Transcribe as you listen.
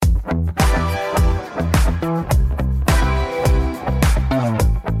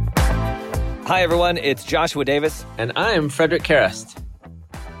Hi, everyone. It's Joshua Davis. And I'm Frederick Karrast.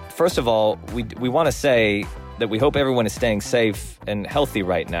 First of all, we want to say that we hope everyone is staying safe and healthy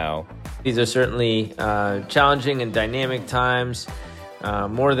right now. These are certainly challenging and dynamic times.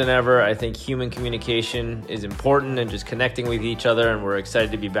 More than ever, I think human communication is important and just connecting with each other, and we're excited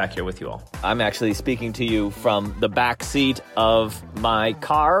to be back here with you all. I'm actually speaking to you from the back seat of my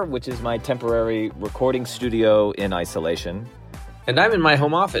car, which is my temporary recording studio in isolation. And I'm in my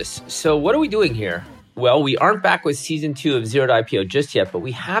home office. So what are we doing here? Well, we aren't back with Season 2 of Zero to IPO just yet, but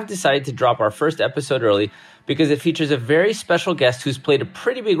we have decided to drop our first episode early because it features a very special guest who's played a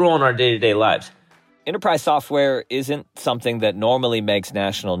pretty big role in our day-to-day lives. Enterprise software isn't something that normally makes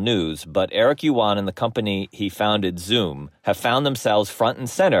national news, but Eric Yuan and the company he founded, Zoom, have found themselves front and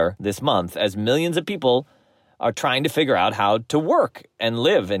center this month as millions of people are trying to figure out how to work and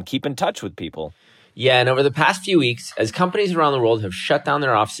live and keep in touch with people. Yeah, and over the past few weeks, as companies around the world have shut down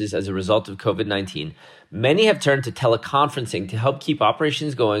their offices as a result of COVID-19, many have turned to teleconferencing to help keep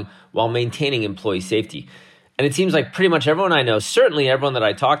operations going while maintaining employee safety. And it seems like pretty much everyone I know, certainly everyone that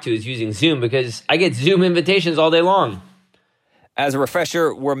I talk to, is using Zoom because I get Zoom invitations all day long. As a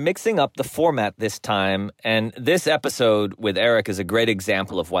refresher, we're mixing up the format this time, and this episode with Eric is a great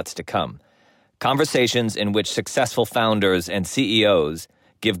example of what's to come. Conversations in which successful founders and CEOs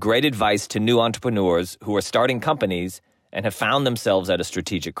give great advice to new entrepreneurs who are starting companies and have found themselves at a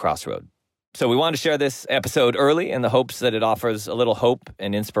strategic crossroad. So we want to share this episode early in the hopes that it offers a little hope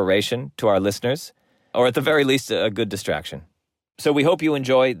and inspiration to our listeners, or at the very least, a good distraction. So we hope you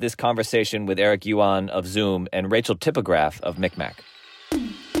enjoy this conversation with Eric Yuan of Zoom and Rachel Tipograph of MikMak.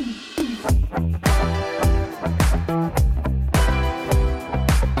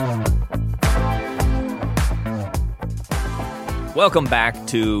 Welcome back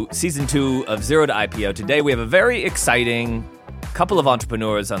to Season 2 of Zero to IPO. Today we have a very exciting couple of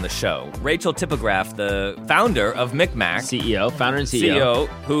entrepreneurs on the show. Rachel Tipograph, the founder of MikMak. Founder and CEO.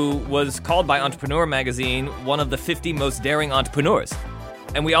 Who was called by Entrepreneur magazine one of the 50 most daring entrepreneurs.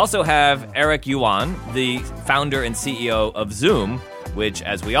 And we also have Eric Yuan, the founder and CEO of Zoom, which,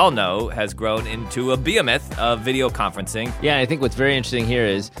 as we all know, has grown into a behemoth of video conferencing. Yeah, I think what's very interesting here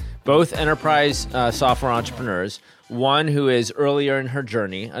is both enterprise software entrepreneurs, one who is earlier in her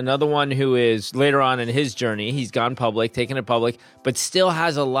journey, another one who is later on in his journey. He's gone public, taken it public, but still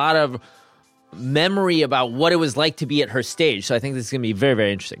has a lot of memory about what it was like to be at her stage. So I think this is going to be very,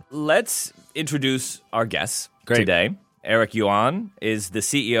 very interesting. Let's introduce our guests today. Eric Yuan is the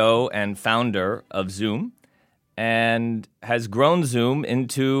CEO and founder of Zoom and has grown Zoom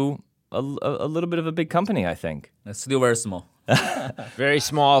into a little bit of a big company, I think. It's still very small. Very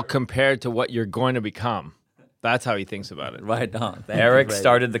small compared to what you're going to become. That's how he thinks about it. Right on. Eric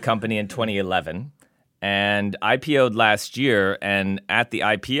started the company in 2011 and IPO'd last year. And at the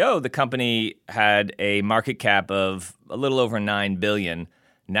IPO, the company had a market cap of a little over $9 billion.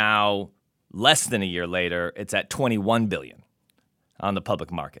 Now, less than a year later, it's at $21 billion on the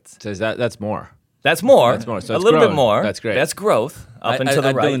public markets. So that's more. That's more. That's more. So a little growth. bit more. That's great. That's growth up and to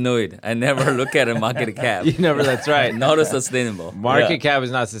the right. I don't know it. I never look at a market cap. You never, that's right. Not sustainable. Market cap is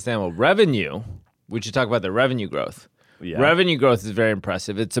not sustainable. Revenue, we should talk about the revenue growth. Yeah. Revenue growth is very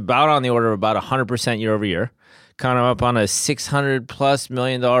impressive. It's about on the order of about 100% year over year. Kind of up on a $600+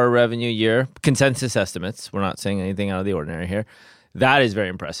 million revenue year. Consensus estimates. We're not saying anything out of the ordinary here. That is very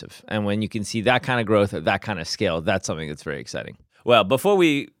impressive. And when you can see that kind of growth at that kind of scale, that's something that's very exciting. Well, before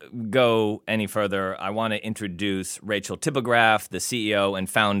we go any further, I want to introduce Rachel Tipograph, the CEO and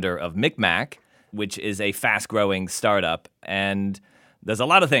founder of MikMak, which is a fast-growing startup. And there's a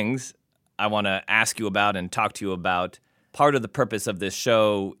lot of things I want to ask you about and talk to you about. Part of the purpose of this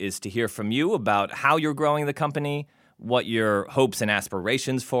show is to hear from you about how you're growing the company, what your hopes and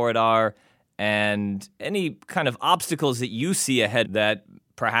aspirations for it are, and any kind of obstacles that you see ahead that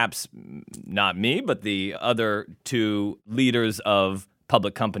perhaps not me, but the other two leaders of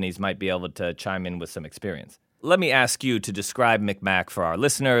public companies might be able to chime in with some experience. Let me ask you to describe MikMak for our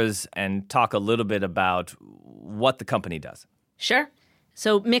listeners and talk a little bit about what the company does. Sure.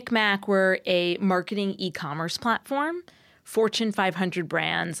 So MikMak, we're a marketing e-commerce platform. Fortune 500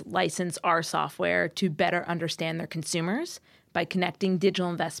 brands license our software to better understand their consumers by connecting digital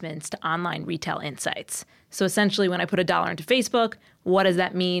investments to online retail insights. So essentially, when I put $1 into Facebook, what does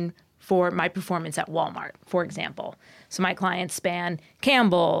that mean for my performance at Walmart, for example? So my clients span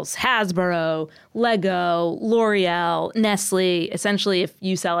Campbell's, Hasbro, Lego, L'Oreal, Nestle. Essentially, if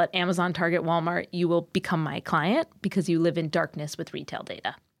you sell at Amazon, Target, Walmart, you will become my client because you live in darkness with retail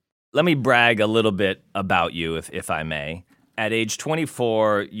data. Let me brag a little bit about you, if I may. At age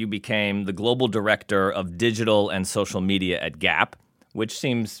 24, you became the global director of digital and social media at Gap, which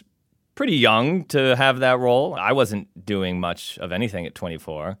seems pretty young to have that role. I wasn't doing much of anything at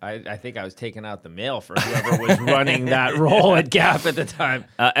 24. I think I was taking out the mail for whoever was running that role at Gap at the time.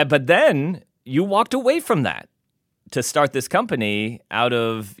 But then you walked away from that to start this company out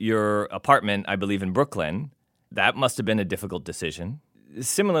of your apartment, I believe, in Brooklyn. That must have been a difficult decision.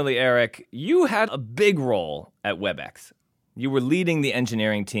 Similarly, Eric, you had a big role at WebEx. You were leading the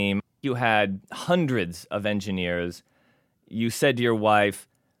engineering team. You had hundreds of engineers. You said to your wife,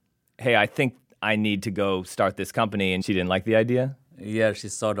 hey, I think I need to go start this company, and she didn't like the idea? Yeah, she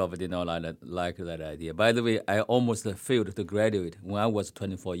sort of did not like that idea. By the way, I almost failed to graduate when I was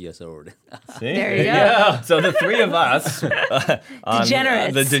 24 years old. See? There you go. Yeah. So the three of us,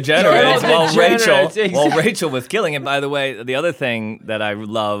 Degenerates. the degenerates, while Exactly. Rachel was killing it. By the way, the other thing that I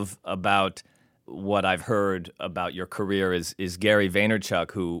love about what I've heard about your career is Gary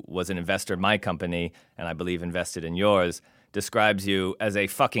Vaynerchuk, who was an investor in my company and I believe invested in yours, describes you as a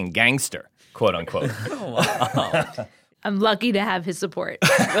fucking gangster, quote unquote. I'm lucky to have his support.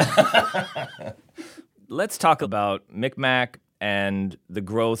 Let's talk about MikMak and the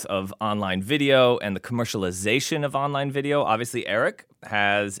growth of online video and the commercialization of online video. Obviously, Eric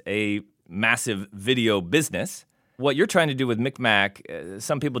has a massive video business. What you're trying to do with MikMak,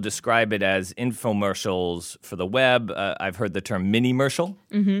 some people describe it as infomercials for the web. I've heard the term mini-mercial.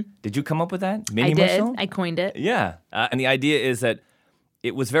 Mm-hmm. Did you come up with that? I Mini-mercial? did. I coined it. Yeah. And the idea is that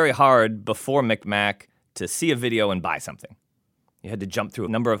it was very hard before MikMak to see a video and buy something. You had to jump through a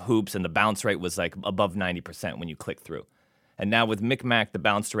number of hoops, and the bounce rate was like above 90% when you click through. And now with MikMak, the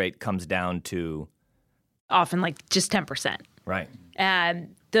bounce rate comes down to... Often like just 10%. Right.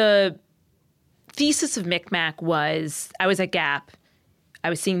 And the thesis of MikMak was, I was at Gap. I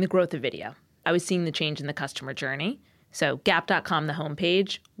was seeing the growth of video. I was seeing the change in the customer journey. So Gap.com, the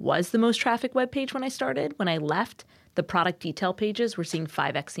homepage, was the most traffic web page when I started. When I left, the product detail pages were seeing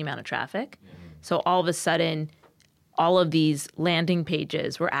 5x the amount of traffic. So all of a sudden, all of these landing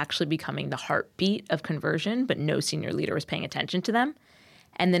pages were actually becoming the heartbeat of conversion, but no senior leader was paying attention to them.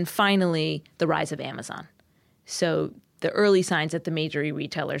 And then finally, the rise of Amazon. So the early signs that the major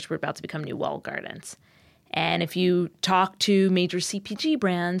retailers were about to become new walled gardens. And if you talk to major CPG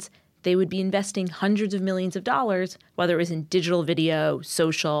brands, they would be investing hundreds of millions of dollars, whether it was in digital video,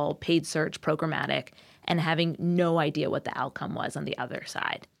 social, paid search, programmatic, and having no idea what the outcome was on the other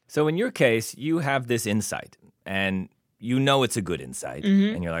side. So in your case, you have this insight, and you know it's a good insight,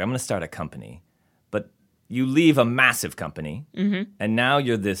 and you're like, I'm going to start a company. But you leave a massive company, and now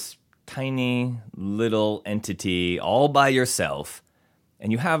you're this tiny little entity all by yourself,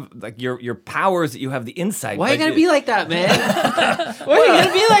 and you have like your powers, you have the insight. Why are you but gonna be like that, man? Why are you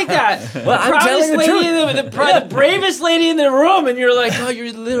gonna be like that? Well, I'm telling the truth. The bravest lady in the room, and you're like, oh,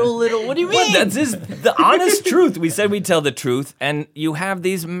 you're little. What do you mean? Well, that's just the honest truth. We said we'd tell the truth, and you have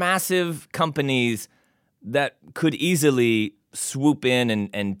these massive companies that could easily swoop in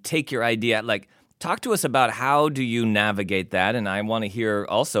and take your idea. Like, talk to us about how do you navigate that, and I want to hear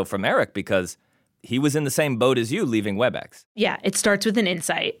also from Eric, because he was in the same boat as you leaving WebEx. Yeah, it starts with an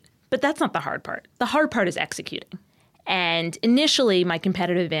insight, but that's not the hard part. The hard part is executing. And initially, my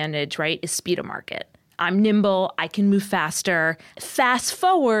competitive advantage, right, is speed of market. I'm nimble, I can move faster. Fast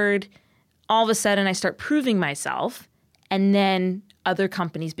forward, all of a sudden I start proving myself, and then other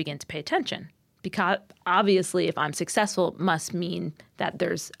companies begin to pay attention. Because obviously, if I'm successful, it must mean that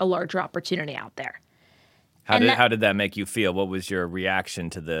there's a larger opportunity out there. How did that make you feel? What was your reaction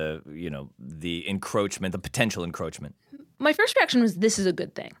to the encroachment, the potential encroachment? My first reaction was, this is a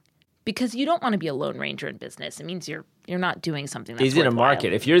good thing. Because you don't want to be a lone ranger in business. It means you're not doing something that's Is it a worthwhile.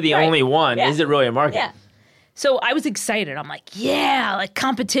 market? If you're the only one, is it really a market? Yeah. So I was excited. I'm like, yeah, like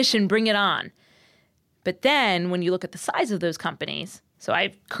competition, bring it on. But then when you look at the size of those companies, so I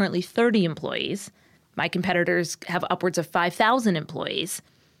have currently 30 employees. My competitors have upwards of 5,000 employees.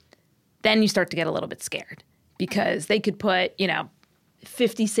 Then you start to get a little bit scared because they could put,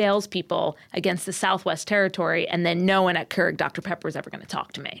 50 salespeople against the Southwest Territory, and then no one at Keurig Dr. Pepper is ever going to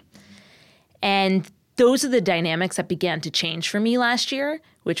talk to me. And those are the dynamics that began to change for me last year,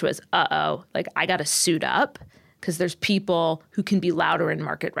 which was, like I got to suit up because there's people who can be louder in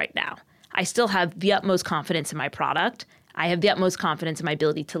market right now. I still have the utmost confidence in my product. I have the utmost confidence in my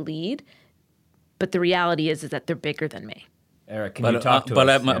ability to lead. But the reality is that they're bigger than me. Eric, can you talk to us? But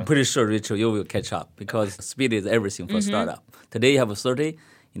I'm pretty sure, Rachel, you will catch up because speed is everything for startup. Today you have a 30,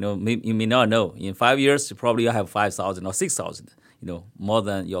 you may not know. In 5 years, you probably have 5,000 or 6,000, more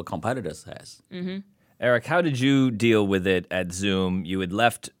than your competitors has. Mm-hmm. Eric, how did you deal with it at Zoom? You had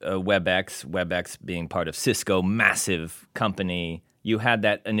left WebEx being part of Cisco, massive company. You had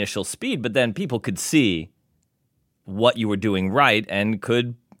that initial speed, but then people could see what you were doing right and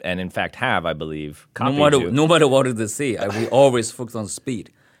could and in fact have, I believe, copied you. No matter what they say, we always focus on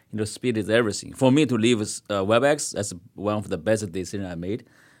speed. Speed is everything. For me to leave WebEx, that's one of the best decisions I made.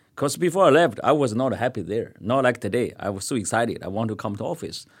 Because before I left, I was not happy there. Not like today. I was so excited. I want to come to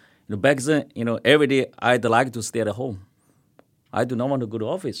office. Back then, every day I'd like to stay at home. I do not want to go to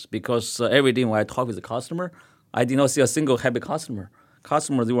office because every day when I talk with the customer, I did not see a single happy customer.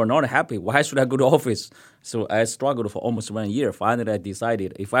 Customers, they were not happy. Why should I go to office? So I struggled for almost 1 year. Finally, I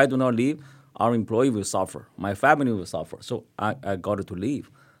decided if I do not leave, our employee will suffer. My family will suffer. So I got to leave.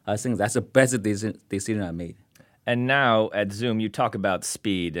 I think that's the best decision I made. And now at Zoom, you talk about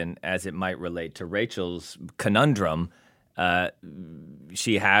speed, and as it might relate to Rachel's conundrum,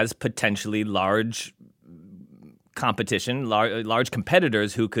 she has potentially large competition, large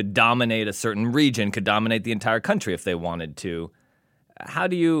competitors who could dominate a certain region, could dominate the entire country if they wanted to.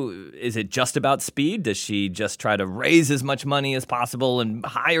 Is it just about speed? Does she just try to raise as much money as possible and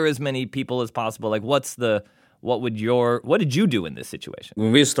hire as many people as possible? Like, what did you do in this situation?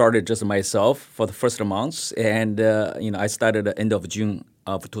 When we started, just myself for the first months, and I started at the end of June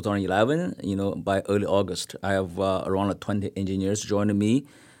of 2011. By early August, I have around 20 engineers joining me,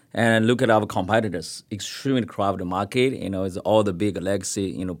 and look at our competitors. Extremely crowded market. It's all the big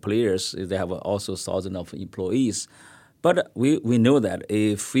legacy players. They have also thousands of employees. But we know that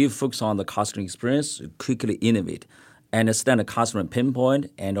if we focus on the customer experience, quickly innovate, understand the customer pinpoint,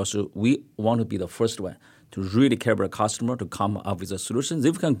 and also we want to be the first one to really care about the customer, to come up with a solution.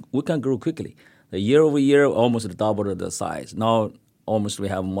 If we can grow quickly. The year over year, almost doubled the size. Now, almost we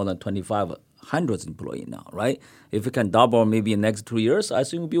have more than 2,500 employees now, right? If we can double maybe in the next 2 years, I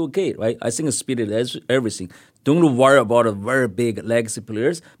think we'll be okay, right? I think speed is everything. Don't worry about the very big legacy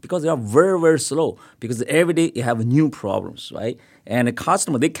players because they are very, very slow. Because every day you have new problems, right? And the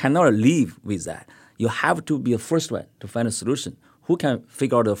customer, they cannot live with that. You have to be the first one to find a solution. Who can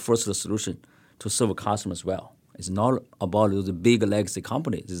figure out the first solution to serve customers well? It's not about the big legacy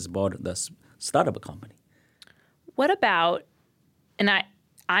companies. It's about the startup company. What about, and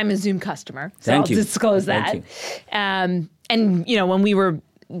I'm a Zoom customer, so Thank I'll you. disclose that. Thank you. And when we were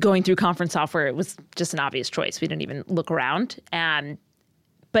going through conference software, it was just an obvious choice. We didn't even look around.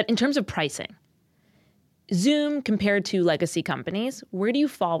 But in terms of pricing, Zoom compared to legacy companies, where do you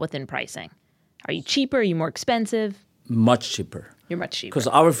fall within pricing? Are you cheaper? Are you more expensive? Much cheaper. You're much cheaper. Because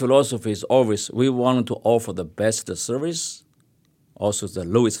our philosophy is always we want to offer the best service, also the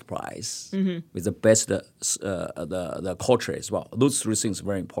lowest price, with the best the culture as well. Those three things are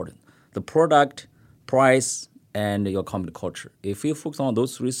very important. The product, price, and your company culture. If you focus on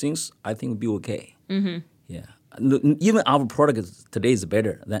those three things, I think we'll be okay. Yeah. Even our product today is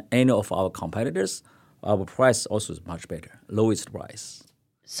better than any of our competitors. Our price also is much better, lowest price.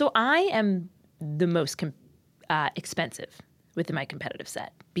 So I am the most expensive within my competitive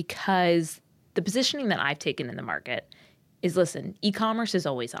set because the positioning that I've taken in the market is, listen, e-commerce is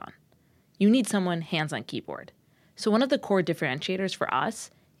always on. You need someone hands on keyboard. So one of the core differentiators for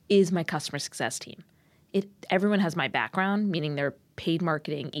us is my customer success team. Everyone has my background, meaning they're paid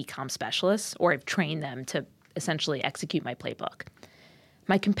marketing e-com specialists, or I've trained them to essentially execute my playbook.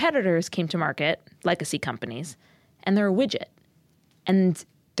 My competitors came to market, legacy companies, and they're a widget. And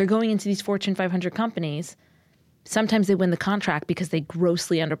they're going into these Fortune 500 companies. Sometimes they win the contract because they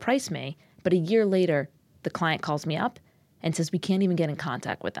grossly underprice me, but a year later, the client calls me up and says, we can't even get in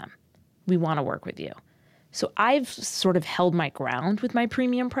contact with them. We want to work with you. So I've sort of held my ground with my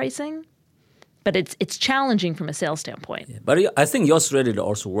premium pricing, but it's challenging from a sales standpoint. Yeah, but I think your strategy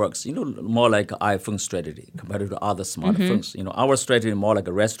also works, more like iPhone strategy compared to other smartphones. Our strategy is more like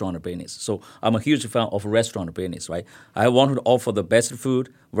a restaurant business. So I'm a huge fan of restaurant business, right? I want to offer the best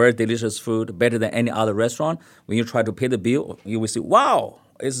food, very delicious food, better than any other restaurant. When you try to pay the bill, you will say, wow,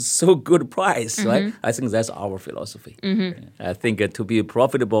 it's so good price, right? I think that's our philosophy. I think to be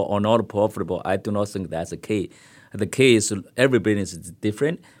profitable or not profitable, I do not think that's the key. The key is every business is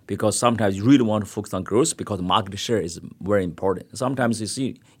different because sometimes you really want to focus on growth because market share is very important. Sometimes you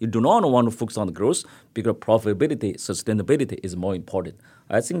see you do not want to focus on the growth because profitability, sustainability is more important.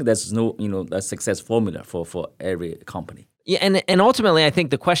 I think there's no a success formula for every company. Yeah, and ultimately, I think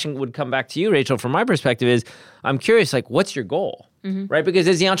the question would come back to you, Rachel. From my perspective, is I'm curious, what's your goal, right? Because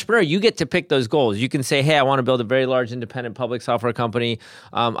as the entrepreneur, you get to pick those goals. You can say, hey, I want to build a very large independent public software company.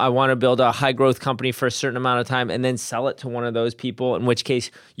 I want to build a high growth company for a certain amount of time and then sell it to one of those people, in which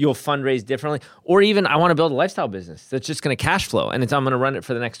case you'll fundraise differently. Or even I want to build a lifestyle business that's just going to cash flow and I'm going to run it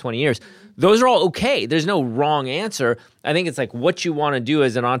for the next 20 years. Those are all okay. There's no wrong answer. I think it's what you want to do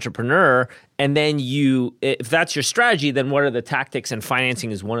as an entrepreneur. And then if that's your strategy, then what are the tactics, and financing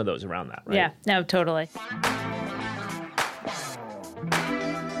is one of those around that, right? Yeah, no, totally.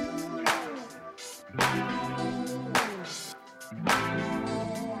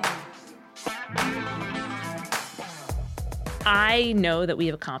 I know that we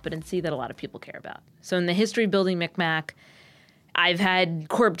have a competency that a lot of people care about. So in the history of building MikMak, I've had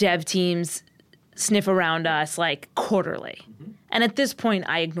corp dev teams sniff around us like quarterly. And at this point,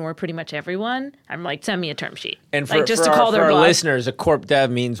 I ignore pretty much everyone. I'm like, send me a term sheet. And like, just to call their our bluff. listeners, a corp dev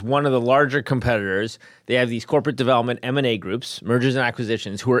means one of the larger competitors. They have these corporate development M&A groups, mergers and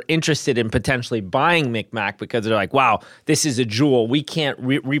acquisitions, who are interested in potentially buying MikMak because they're like, wow, this is a jewel. We can't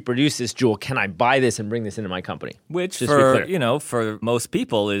reproduce this jewel. Can I buy this and bring this into my company? Which, Just to be clear. for most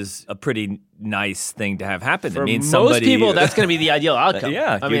people is a pretty nice thing to have happen. For it means most somebody, people, that's going to be the ideal outcome.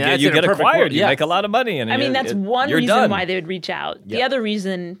 yeah, I mean, you get acquired. You Yeah. make a lot of money. And I mean, that's one you're reason done. why they would reach out. The Yeah. other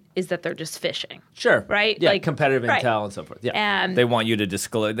reason is that they're just fishing. Sure. Right? Yeah, Like, competitive right. intel and so forth. Yeah. They want you to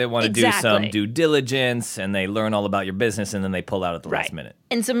disclose. They want to do some Exactly. due diligence, and they learn all about your business, and then they pull out at the last minute.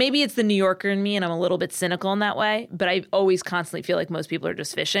 And so maybe it's the New Yorker in me, and I'm a little bit cynical in that way, but I always constantly feel like most people are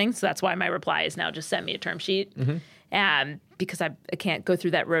just fishing. So that's why my reply is now just send me a term sheet because I can't go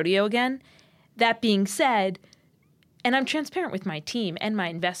through that rodeo again. That being said, and I'm transparent with my team and my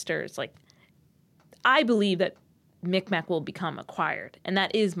investors, like I believe that MikMak will become acquired, and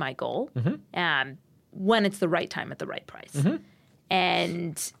that is my goal when it's the right time at the right price.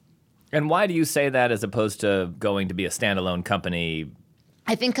 And why do you say that as opposed to going to be a standalone company?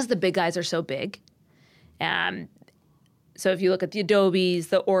 I think because the big guys are so big. So if you look at the Adobes,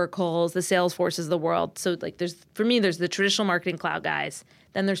 the Oracles, the Salesforces of the world, so like there's the traditional marketing cloud guys.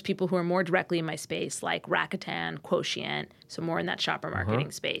 Then there's people who are more directly in my space, like Rakuten, Quotient, so more in that shopper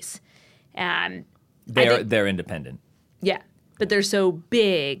marketing space. They're independent. Yeah, but they're so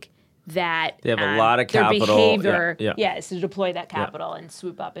big that They have a lot of capital. Their behavior, Yeah. is to deploy that capital and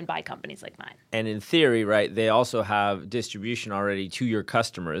swoop up and buy companies like mine. And in theory, right, they also have distribution already to your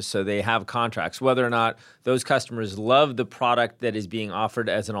customers. So they have contracts. Whether or not those customers love the product that is being offered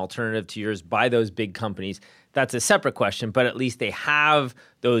as an alternative to yours by those big companies, that's a separate question. But at least they have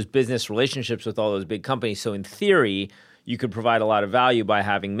those business relationships with all those big companies. So in theory, you could provide a lot of value by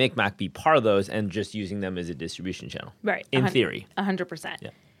having MikMak be part of those and just using them as a distribution channel. Right. In theory. 100%. Yeah.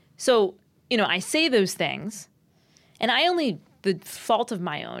 So, I say those things, and the fault of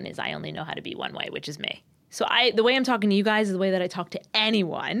my own is I only know how to be one way, which is me. So the way I'm talking to you guys is the way that I talk to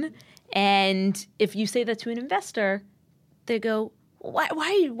anyone. And if you say that to an investor, they go, why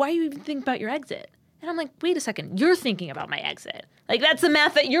you even think about your exit? And I'm like, wait a second, you're thinking about my exit. Like, that's the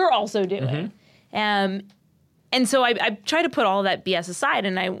math that you're also doing. And so I try to put all of that BS aside,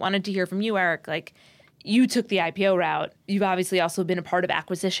 and I wanted to hear from you, Eric, like, you took the IPO route. You've obviously also been a part of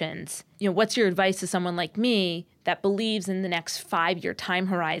acquisitions. What's your advice to someone like me that believes in the next 5-year time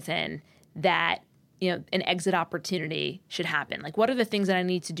horizon that, an exit opportunity should happen? Like, what are the things that I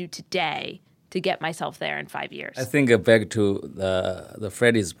need to do today to get myself there in 5 years? I think back to the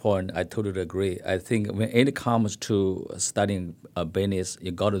Freddie's point, I totally agree. I think when it comes to starting a business,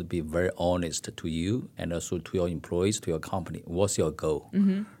 you got to be very honest to you and also to your employees, to your company. What's your goal?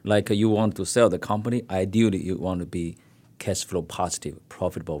 Like you want to sell the company, ideally you want to be cash flow positive,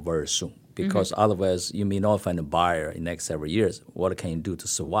 profitable very soon. Because otherwise you may not find a buyer in the next several years. What can you do to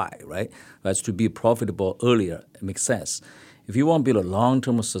survive, right? But to be profitable earlier, it makes sense. If you want to build a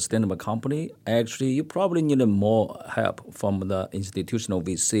long-term sustainable company, actually you probably need more help from the institutional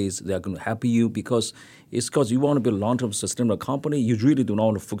VCs. They're going to help you because you want to build a long-term sustainable company. You really do not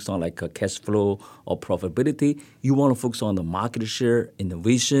want to focus on like a cash flow or profitability. You want to focus on the market share,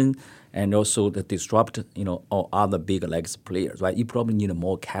 innovation, and also the disrupt, all other big legacy players, right? You probably need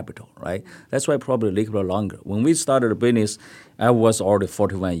more capital, right? That's why probably a little bit longer. When we started the business, I was already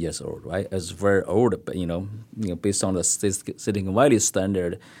 41 years old, right? I was very old, but, based on the Silicon Valley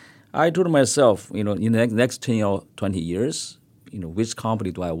standard. I told myself, in the next 10 or 20 years, which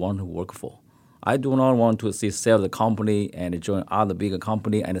company do I want to work for? I do not want to sell the company and join other bigger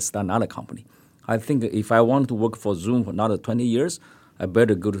company and start another company. I think if I want to work for Zoom for another 20 years, I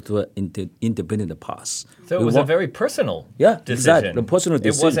better go to an independent path. So it was a very personal decision. Exactly, a personal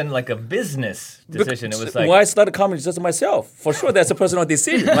decision. It wasn't like a business decision. It was like... Why start a company just myself? For sure, that's a personal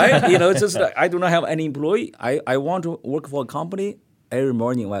decision, right? It's just like I do not have any employee. I want to work for a company. Every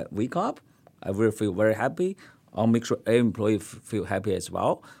morning when I wake up, I will feel very happy. I'll make sure every employee feel happy as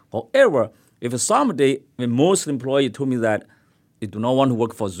well. However, if someday when most employees told me that they do not want to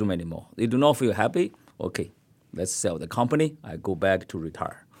work for Zoom anymore, they do not feel happy, okay, let's sell the company. I go back to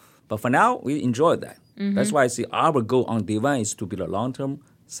retire. But for now, we enjoy that. That's why I see our goal on day one is to build a long-term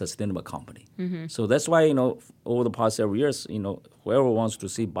sustainable company. So that's why, over the past several years, whoever wants to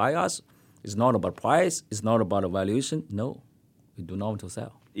see buy us, it's not about price, it's not about valuation. No, we do not want to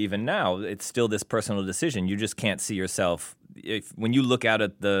sell. Even now, it's still this personal decision. You just can't see yourself when you look out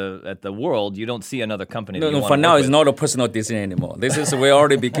at the world, you don't see another company. No, for now, it's not a personal decision anymore. This is we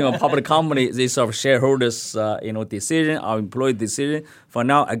already became a public company. This is our shareholders, decision, our employee decision. For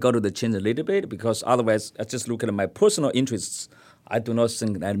now, I got to change a little bit because otherwise, I just look at my personal interests. I do not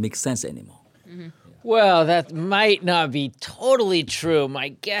think that makes sense anymore. Mm-hmm. Well, that might not be totally true. My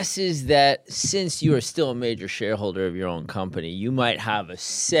guess is that since you are still a major shareholder of your own company, you might have a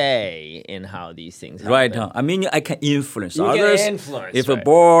say in how these things happen. Right. I mean, I can influence you others. Can influence, if right. a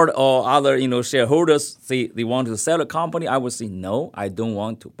board or other, shareholders say they want to sell a company, I would say no, I don't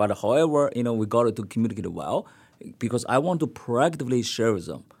want to. But however, we got to communicate well because I want to proactively share with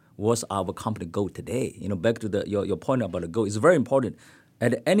them what's our company goal today. Back to your point about the goal, it's very important.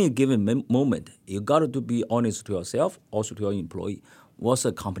 At any given moment, you got to be honest to yourself, also to your employee. What's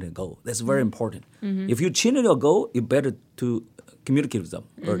the company goal? That's very important. Mm-hmm. If you change your goal, you better to communicate with them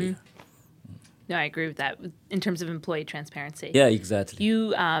earlier. No, I agree with that in terms of employee transparency. Yeah, exactly.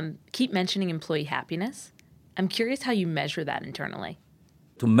 You keep mentioning employee happiness. I'm curious how you measure that internally.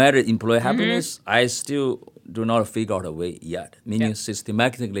 To measure employee happiness, I still do not figure out a way yet. Meaning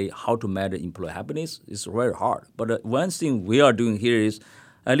systematically how to measure employee happiness is very hard. But one thing we are doing here is,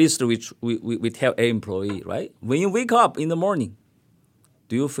 at least we tell every employee, right? When you wake up in the morning,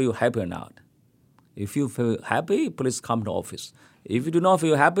 do you feel happy or not? If you feel happy, please come to office. If you do not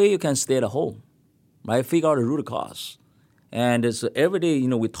feel happy, you can stay at home, right? Figure out the root cause. And so every day,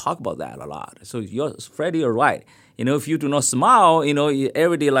 we talk about that a lot. So Freddie, you're right. If you do not smile,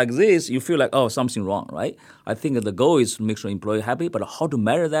 every day like this, you feel like, oh, something wrong, right? I think the goal is to make sure employee happy, but how to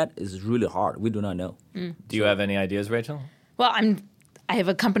measure that is really hard. We do not know. Do you have any ideas, Rachel? Well, I have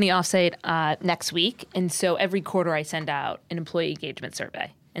a company offsite next week, and so every quarter I send out an employee engagement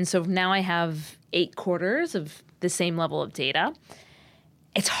survey. And so now I have 8 quarters of the same level of data.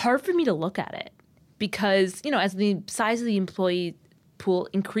 It's hard for me to look at it because, as the size of the employee pool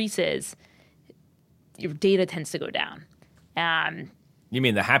increases, your data tends to go down. You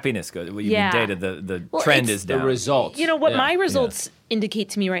mean the happiness goes? You mean data? The trend is down. The results. What my results indicate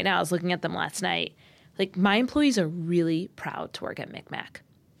to me right now, I was looking at them last night. Like, my employees are really proud to work at MikMak,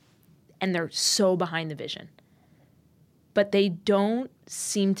 and they're so behind the vision. But they don't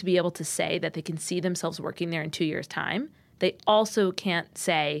seem to be able to say that they can see themselves working there in 2 years' time. They also can't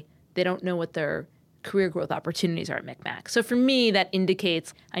say they don't know what their career growth opportunities are at MikMak. So for me, that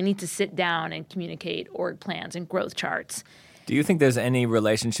indicates I need to sit down and communicate org plans and growth charts. Do you think there's any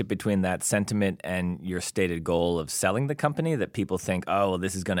relationship between that sentiment and your stated goal of selling the company, that people think, oh, well,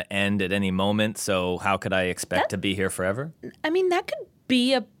 this is going to end at any moment, so how could I expect to be here forever? I mean, that could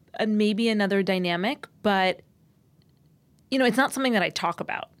be a maybe another dynamic, but it's not something that I talk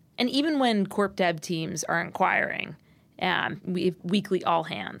about. And even when corp dev teams are inquiring, we have weekly all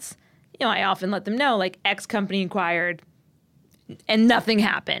hands. I often let them know, like, X company inquired and nothing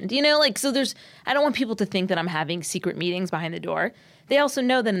happened. So I don't want people to think that I'm having secret meetings behind the door. They also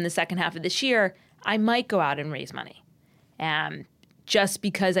know that in the second half of this year, I might go out and raise money. Just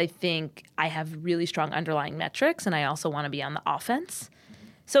because I think I have really strong underlying metrics and I also want to be on the offense.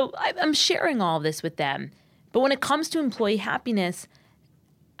 So I'm sharing all of this with them. But when it comes to employee happiness,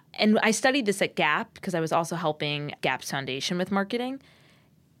 and I studied this at Gap because I was also helping Gap's foundation with marketing,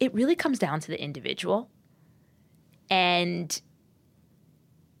 it really comes down to the individual. And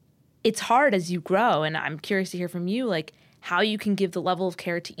it's hard as you grow, and I'm curious to hear from you, like, how you can give the level of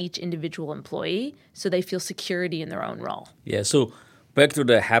care to each individual employee so they feel security in their own role. Yeah, so back to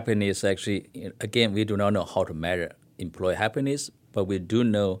the happiness, actually, again, we do not know how to measure employee happiness, but we do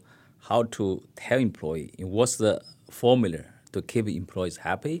know how to tell employee what's the formula to keep employees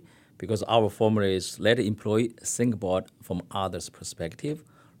happy, because our formula is let the employee think about from others' perspective,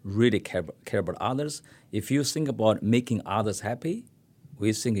 really care about others. If you think about making others happy,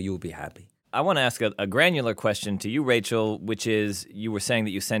 we think you'll be happy. I want to ask a granular question to you, Rachel, which is, you were saying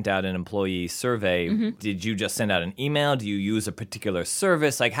that you sent out an employee survey. Mm-hmm. Did you just send out an email? Do you use a particular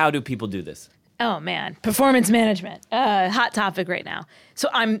service? Like, how do people do this? Oh, man. Performance management. Hot topic right now. So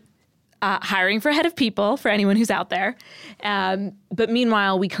I'm hiring for head of people for anyone who's out there. But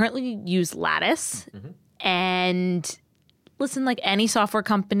meanwhile, we currently use Lattice. Mm-hmm. And listen, like any software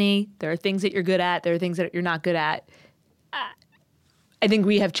company, there are things that you're good at. There are things that you're not good at. I think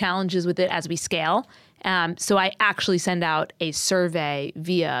we have challenges with it as we scale. So I actually send out a survey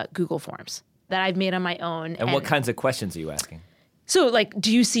via Google Forms that I've made on my own. And what kinds of questions are you asking? So, like,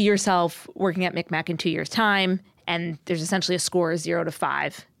 do you see yourself working at MikMak in 2 years' time? And there's essentially a score of 0 to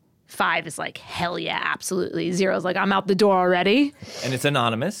 5. 5 is like, hell yeah, absolutely. 0 is like, I'm out the door already. And it's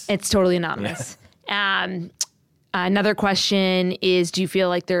anonymous. It's totally anonymous. Yeah. Another question is, do you feel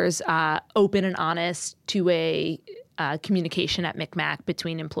like there's open and honest two-way communication at MikMak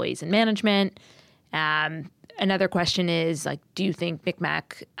between employees and management. Another question is, like, do you think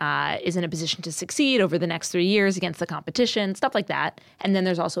MikMak is in a position to succeed over the next 3 years against the competition? Stuff like that. And then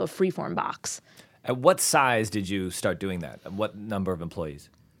there's also a free-form box. At what size did you start doing that? What number of employees?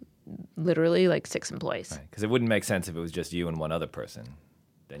 Literally like 6 employees. Because it wouldn't make sense if it was just you and one other person.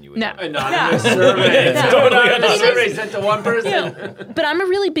 Then you would No. Anonymous survey. It's totally a survey sent to one person. But I'm a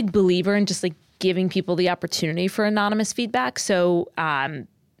really big believer in just like giving people the opportunity for anonymous feedback. So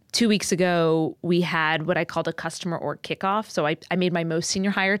 2 weeks ago, we had what I called a customer org kickoff. So I made my most senior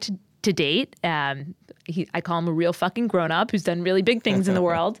hire to date. I call him a real fucking grown-up who's done really big things in the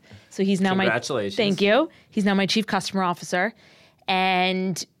world. So he's now Congratulations. Thank you. He's now my chief customer officer.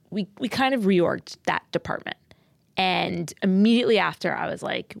 And we kind of reorged that department. And immediately after, I was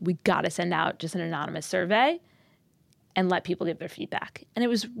like, we got to send out just an anonymous survey and let people give their feedback. And it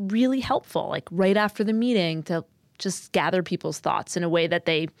was really helpful, like right after the meeting, to just gather people's thoughts in a way that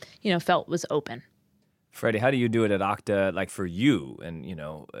they, felt was open. Freddie, how do you do it at Okta, like for you and,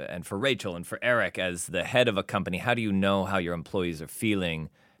 and for Rachel and for Eric as the head of a company? How do you know how your employees are feeling?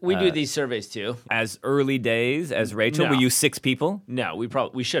 We do these surveys too. As early days as Rachel, No. Were you 6 people? No,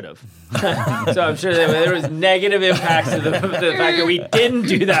 we should have. So I'm sure that there was negative impacts to the fact that we didn't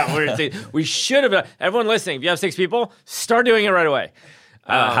do that. We should have. Everyone listening, if you have 6 people, start doing it right away.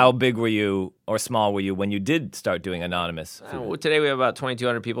 How big were you or small were you when you did start doing anonymous? Well, today we have about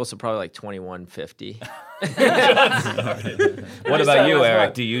 2,200 people, so probably like 2,150. What about you,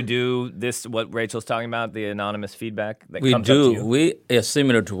 Eric? Do you do this, what Rachel's talking about, the anonymous feedback that We comes up to do. you? We are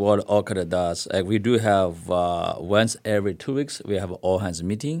similar to what Okta does. We do have once every 2 weeks, we have an all-hands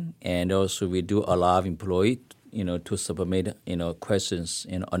meeting, and also we do allow employee, to submit, questions,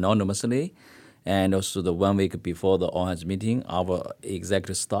 anonymously. And also the 1 week before the all-hands meeting, our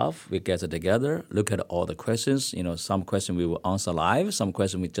executive staff, we get together, look at all the questions. Some questions we will answer live, some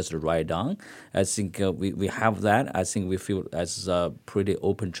questions we just write down. I think we have that. I think we feel as pretty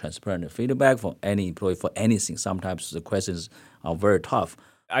open, transparent feedback from any employee for anything. Sometimes the questions are very tough.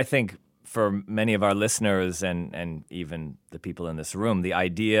 I think for many of our listeners and even the people in this room, the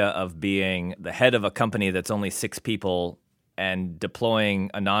idea of being the head of a company that's only 6 people and deploying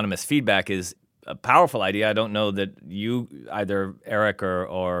anonymous feedback is a powerful idea. I don't know that you, either Eric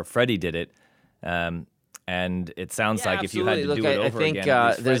or Freddie, did it. And it sounds like if you had to do it over again.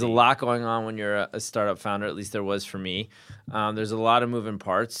 I think there's a lot going on when you're a startup founder, at least there was for me. There's a lot of moving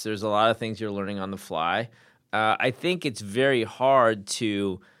parts. There's a lot of things you're learning on the fly. I think it's very hard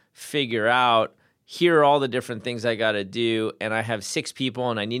to figure out, here are all the different things I got to do, and I have 6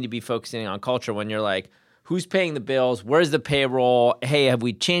 people, and I need to be focusing on culture when you're like, who's paying the bills? Where's the payroll? Hey, have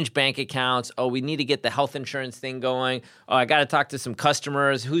we changed bank accounts? Oh, we need to get the health insurance thing going. Oh, I got to talk to some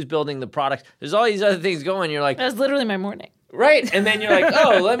customers. Who's building the product? There's all these other things going. You're like, That was literally my morning. right. And then you're like,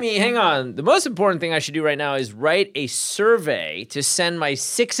 oh, hang on. The most important thing I should do right now is write a survey to send my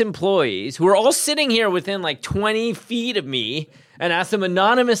 6 employees who are all sitting here within like 20 feet of me and ask them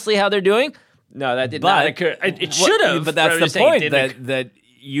anonymously how they're doing. No, that did not occur. It should have. But that's the point, that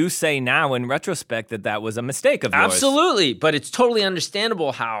you say now in retrospect that was a mistake of yours. Absolutely. But it's totally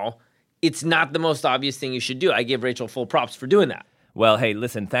understandable how it's not the most obvious thing you should do. I give Rachel full props for doing that. Well, hey,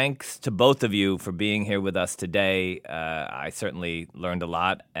 listen, thanks to both of you for being here with us today. I certainly learned a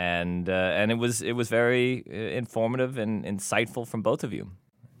lot, and it was very informative and insightful from both of you.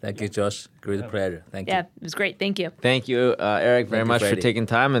 Thank you, Josh. Great pleasure. Thank you. Yeah, it was great. Thank you. Thank you, Eric, very much for Freddie. taking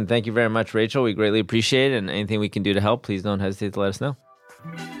time. And thank you very much, Rachel. We greatly appreciate it. And anything we can do to help, please don't hesitate to let us know.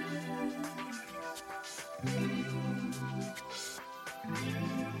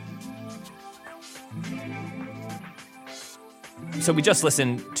 So we just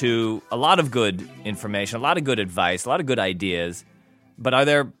listened to a lot of good information, a lot of good advice, a lot of good ideas. But are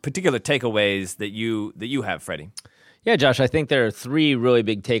there particular takeaways that you have, Freddie? Yeah, Josh, I think there are 3 really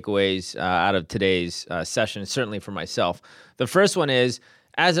big takeaways out of today's session, certainly for myself. The first one is,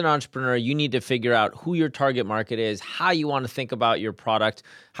 as an entrepreneur, you need to figure out who your target market is, how you want to think about your product,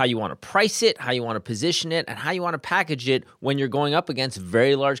 how you want to price it, how you want to position it, and how you want to package it when you're going up against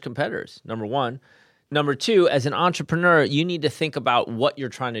very large competitors, number 1. Number 2, as an entrepreneur, you need to think about what you're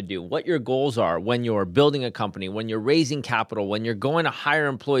trying to do, what your goals are when you're building a company, when you're raising capital, when you're going to hire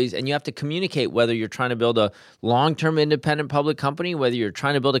employees, and you have to communicate whether you're trying to build a long-term independent public company, whether you're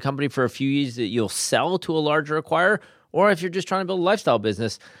trying to build a company for a few years that you'll sell to a larger acquirer, or if you're just trying to build a lifestyle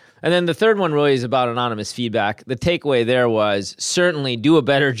business. And then the third one really is about anonymous feedback. The takeaway there was certainly do a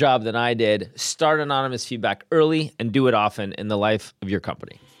better job than I did. Start anonymous feedback early and do it often in the life of your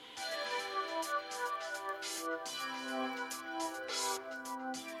company.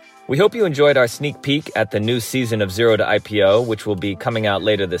 We hope you enjoyed our sneak peek at the new season of Zero to IPO, which will be coming out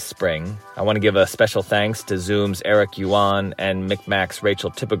later this spring. I want to give a special thanks to Zoom's Eric Yuan and MikMak's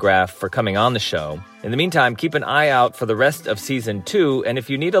Rachel Tipograph for coming on the show. In the meantime, keep an eye out for the rest of Season 2, and if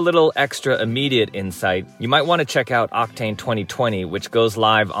you need a little extra immediate insight, you might want to check out Octane 2020, which goes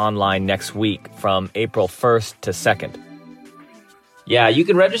live online next week from April 1st to 2nd. Yeah, you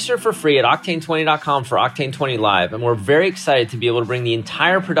can register for free at octane20.com for Octane 20 Live, and we're very excited to be able to bring the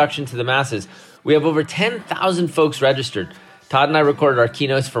entire production to the masses. We have over 10,000 folks registered. Todd and I recorded our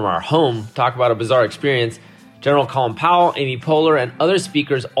keynotes from our home, talk about a bizarre experience. General Colin Powell, Amy Poehler, and other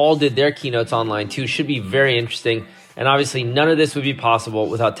speakers all did their keynotes online too. Should be very interesting. And obviously, none of this would be possible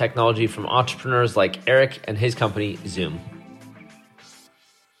without technology from entrepreneurs like Eric and his company, Zoom.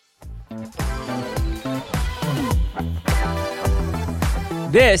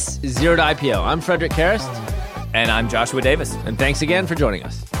 This is Zero to IPO. I'm Frederick Karrast. And I'm Joshua Davis. And thanks again for joining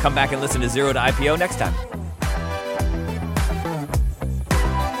us. Come back and listen to Zero to IPO next time.